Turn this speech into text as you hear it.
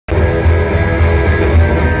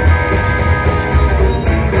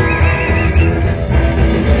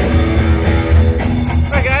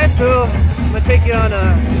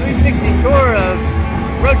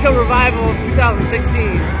Roadshow Revival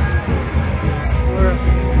 2016. We're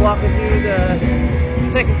walking through the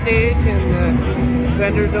second stage and the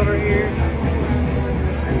vendors over here.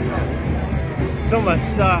 So much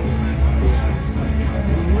stuff.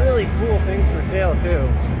 Some really cool things for sale too.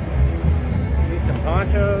 Need some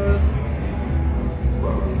ponchos,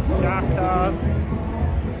 shock top.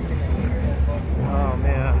 Oh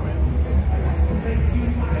man.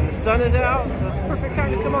 And the sun is out, so it's a perfect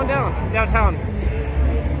time to come on downtown.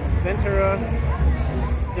 Ventura.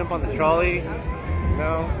 Jump on the trolley.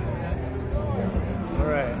 No.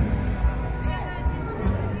 Alright.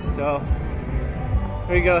 So,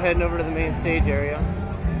 here we go, heading over to the main stage area.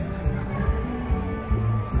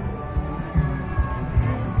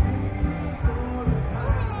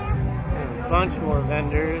 And a bunch more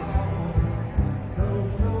vendors.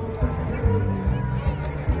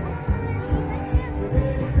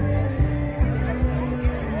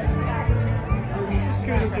 Just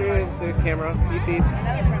cruising through the camera. Beep beep.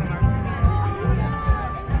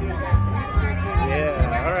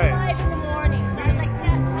 Yeah, alright.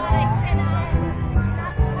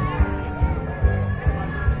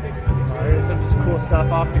 There's some cool stuff.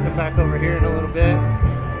 I'll have to come back over here in a little bit.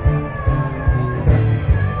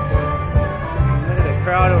 Look at the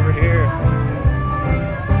crowd over here.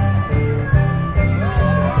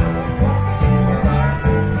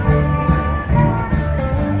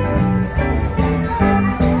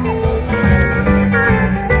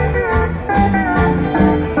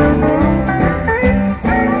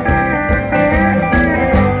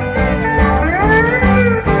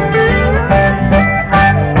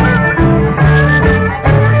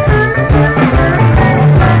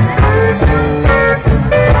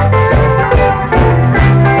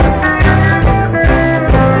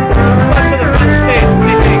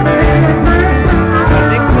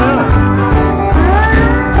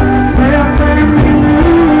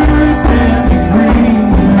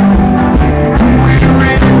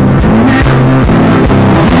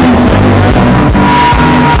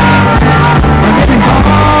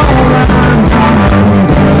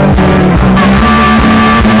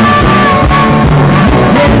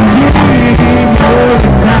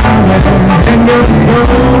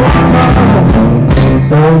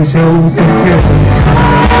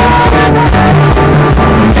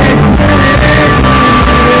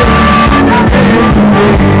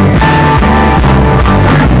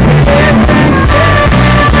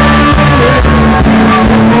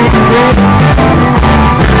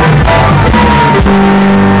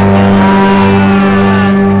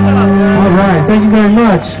 Thank you very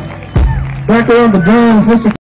much. Back on the drums, Mr.